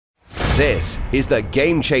This is the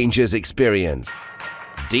Game Changers Experience.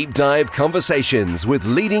 Deep dive conversations with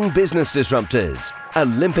leading business disruptors,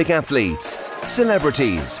 Olympic athletes,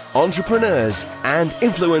 celebrities, entrepreneurs, and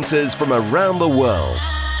influencers from around the world.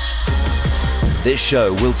 This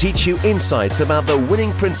show will teach you insights about the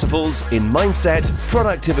winning principles in mindset,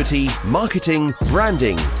 productivity, marketing,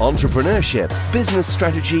 branding, entrepreneurship, business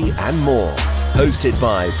strategy, and more. Hosted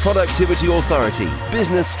by productivity authority,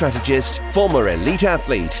 business strategist, former elite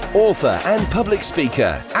athlete, author, and public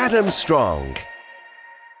speaker, Adam Strong.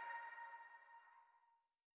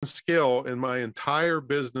 Skill in my entire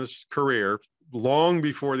business career, long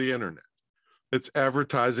before the internet, it's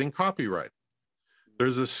advertising copywriting.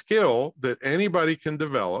 There's a skill that anybody can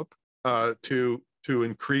develop to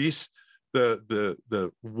increase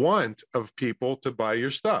the want of people to buy your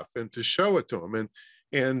stuff and to show it to them.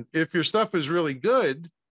 And if your stuff is really good,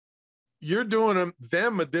 you're doing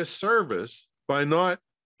them a disservice by not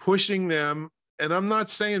pushing them. And I'm not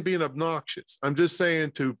saying being obnoxious. I'm just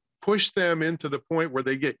saying to push them into the point where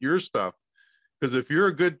they get your stuff. Because if you're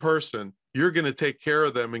a good person, you're going to take care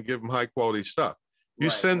of them and give them high quality stuff. You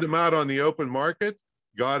send them out on the open market,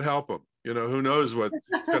 God help them. You know, who knows what's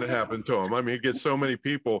going to happen to them. I mean, you get so many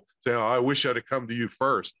people saying, oh, I wish I'd have come to you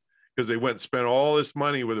first, because they went and spent all this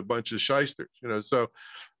money with a bunch of shysters, you know.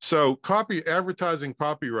 So advertising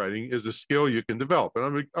copywriting is a skill you can develop.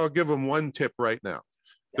 And I'll give them one tip right now.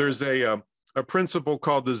 There's a principle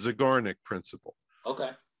called the Zygarnik principle. Okay.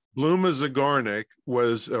 Bluma Zygarnik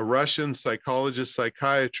was a Russian psychologist,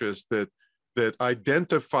 psychiatrist that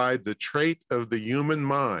identified the trait of the human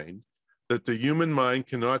mind, that the human mind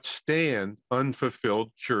cannot stand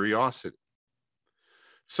unfulfilled curiosity.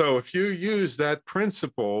 So if you use that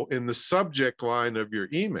principle in the subject line of your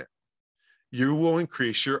email, you will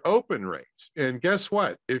increase your open rates. And guess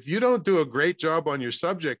what? If you don't do a great job on your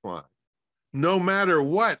subject line, no matter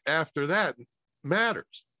what after that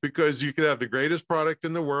matters, because you could have the greatest product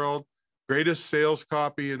in the world, greatest sales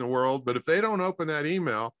copy in the world, but if they don't open that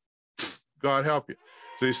email, God help you.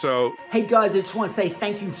 See, so hey guys, I just want to say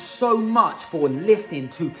thank you so much for listening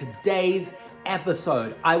to today's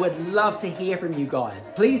episode. I would love to hear from you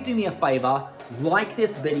guys. Please do me a favor, like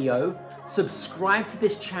this video, subscribe to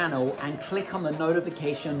this channel, and click on the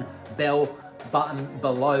notification bell button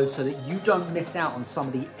below so that you don't miss out on some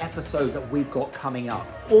of the episodes that we've got coming up.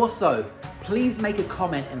 Also, please make a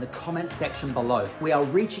comment in the comment section below. We are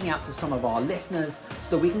reaching out to some of our listeners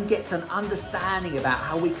so that we can get to an understanding about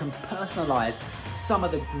how we can personalize some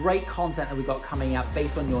of the great content that we've got coming out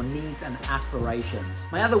based on your needs and aspirations.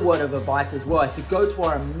 My other word of advice as well is to go to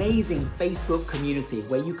our amazing Facebook community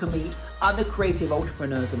where you can meet other creative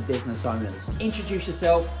entrepreneurs and business owners. Introduce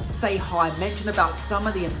yourself, say hi, mention about some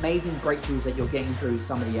of the amazing breakthroughs that you're getting through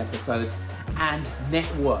some of the episodes, and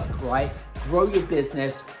network, right? Grow your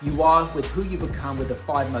business. You are with who you become with the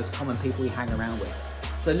 5 most common people you hang around with.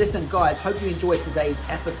 So listen, guys, hope you enjoyed today's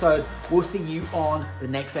episode. We'll see you on the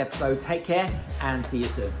next episode. Take care and see you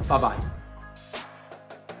soon. Bye-bye.